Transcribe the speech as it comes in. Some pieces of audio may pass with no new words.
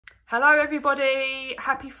Hello everybody,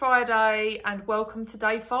 happy Friday and welcome to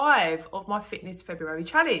day 5 of my Fitness February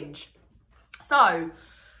challenge. So,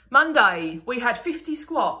 Monday we had 50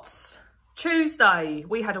 squats, Tuesday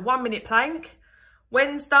we had a 1-minute plank,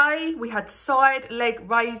 Wednesday we had side leg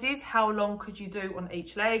raises, how long could you do on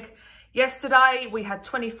each leg? Yesterday we had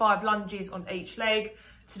 25 lunges on each leg.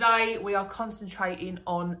 Today we are concentrating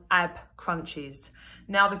on ab crunches.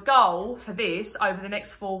 Now the goal for this over the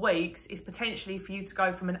next 4 weeks is potentially for you to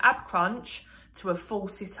go from an ab crunch to a full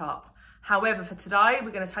sit up. However, for today,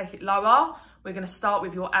 we're going to take it lower. We're going to start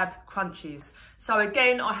with your ab crunches. So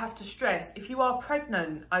again, I have to stress, if you are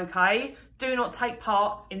pregnant, okay, do not take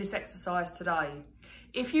part in this exercise today.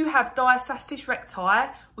 If you have diastasis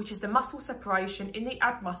recti, which is the muscle separation in the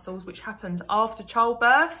ab muscles, which happens after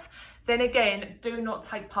childbirth, then again, do not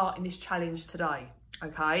take part in this challenge today.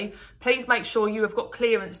 Okay, please make sure you have got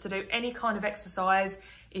clearance to do any kind of exercise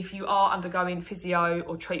if you are undergoing physio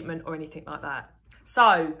or treatment or anything like that.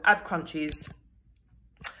 So, ab crunches.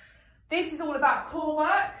 This is all about core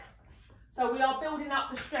work. So we are building up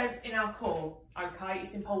the strength in our core, okay,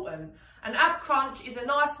 it's important. An ab crunch is a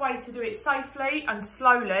nice way to do it safely and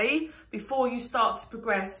slowly before you start to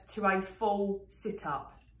progress to a full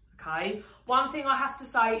sit-up, okay. One thing I have to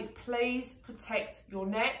say is please protect your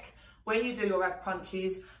neck when you do your ab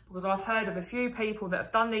crunches, because I've heard of a few people that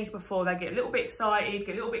have done these before. They get a little bit excited,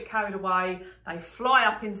 get a little bit carried away, they fly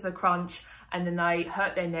up into the crunch and then they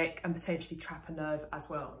hurt their neck and potentially trap a nerve as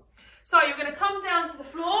well. So you're going to come down to the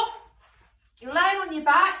floor, you're laying on your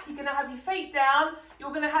back, you're going to have your feet down, you're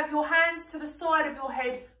going to have your hands to the side of your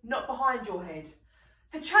head, not behind your head.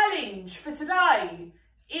 The challenge for today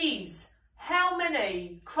is how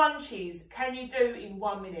many crunches can you do in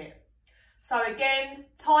 1 minute? So again,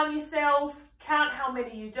 time yourself, count how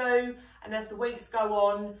many you do, and as the weeks go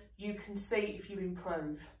on, you can see if you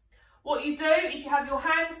improve. What you do is you have your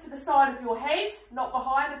hands to the side of your head, not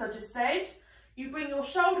behind, as I just said. You bring your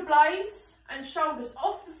shoulder blades and shoulders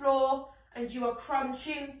off the floor, and you are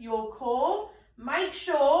crunching your core. Make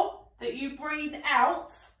sure that you breathe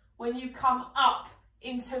out when you come up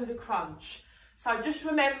into the crunch. So just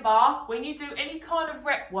remember, when you do any kind of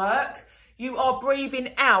rep work, you are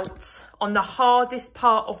breathing out on the hardest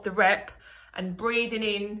part of the rep and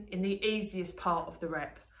breathing in the easiest part of the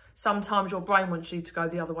rep. Sometimes your brain wants you to go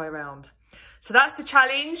the other way around. So that's the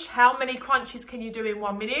challenge. How many crunches can you do in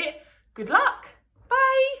 1 minute? Good luck.